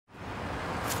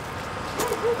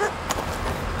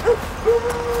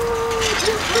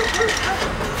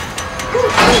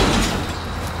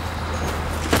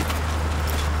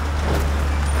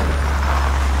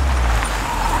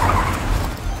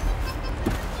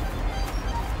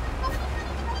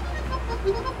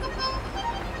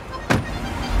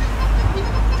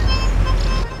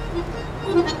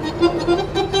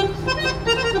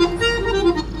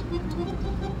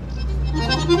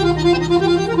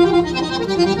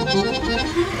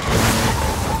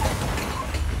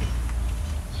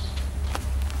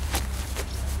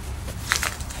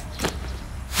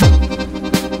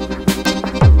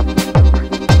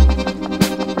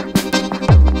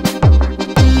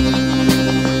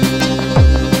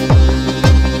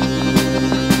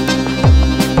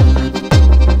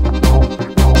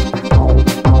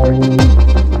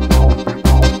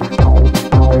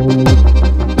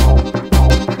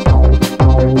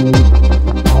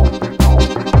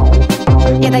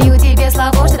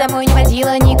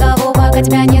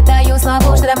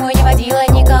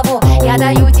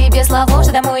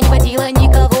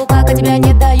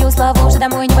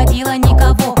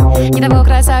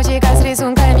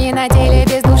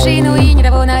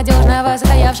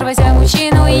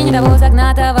Мужчину и не того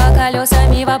загнатого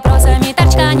колесами-вопросами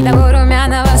торчка, не того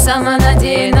румяного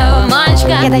самонадеянного мальчика.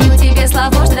 Я даю тебе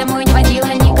слово, что домой не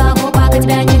водила никого, пока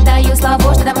тебя не даю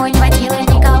слово, что домой не водила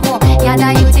никого. Я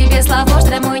даю тебе слово, что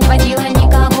домой не водила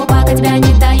никого, пока тебя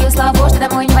не даю слово, что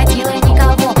домой не водила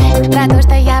никого. Про то,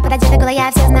 что я пододета была, я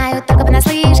все знаю только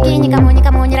понаслышке. Никому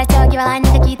не расстегивала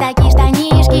никакие такие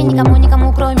штанишки,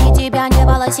 никому кроме тебя не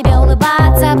давала себе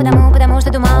улыбаться, потому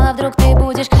что думала, вдруг ты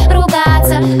будешь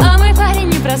ругаться. А мой парень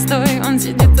непростой, он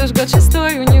сидит уж год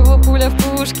шестой, у него пуля в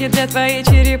пушке для твоей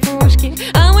черепушки.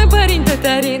 А мой парень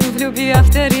Татарин, в любви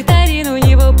авторитарин, у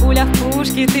него пуля в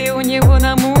пушке, ты у него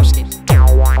на мушке.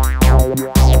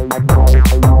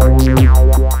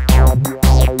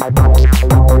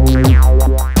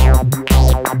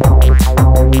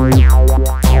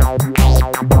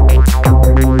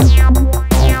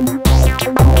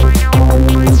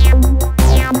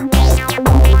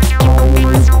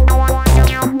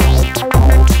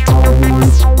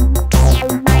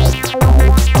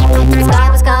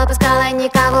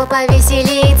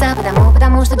 Повеселиться,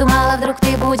 потому что думала, вдруг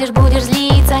ты будешь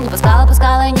злиться. Не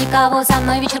пускала никого со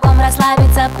мной вечерком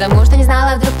расслабиться, потому что не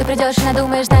знала, вдруг ты придешь и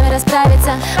надумаешь с нами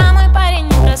расправиться. А мой парень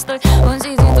непростой, он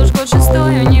сидит уж год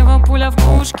шестой, у него пуля в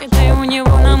пушке, ты у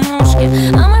него на мушке.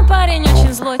 А мой парень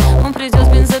очень злой, он придет с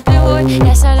бензопилой.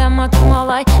 Я сәлем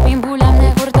атырмалай, мен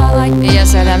булямны хурталай. Я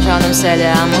сәлем жаным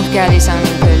сәлем, ufkəliysən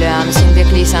мен güləm, sen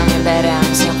bekliysən men bərəm,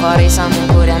 sen qarıysan men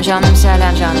görəm. Жаным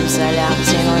сәлем,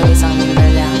 sen oylıysan men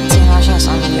böləm, sen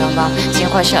aşasan men yolbam, sen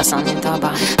xoşasan men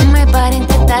tabam. Мой парень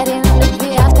Татарин, в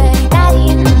любви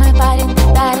авторитарин. Мой парень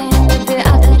Татарин, в любви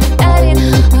авторитарин.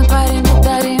 Мой парень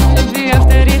Татарин, в любви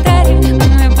авторитарин.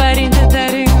 Мой парень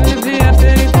Татарин, в любви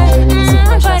авторитарин.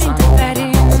 Мой парень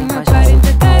Татарин, мой парень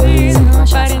Татарин. Мой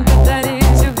парень Татарин,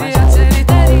 в любви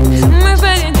авторитарин. Мой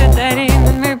парень Татарин,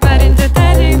 мой парень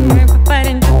Татарин. Мой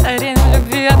парень Татарин, в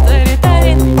любви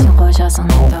авторитарин. Sen xoşasan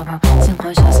men tabam, sen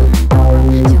xoşasan men tabam.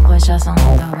 Sen xoşasan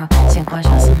men tabam, sen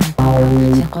xoşasan men tabam.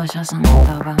 Sen xoşasan men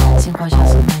tabam, sen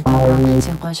xoşasan men tabam.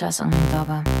 Sen xoşasan men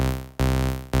tabam.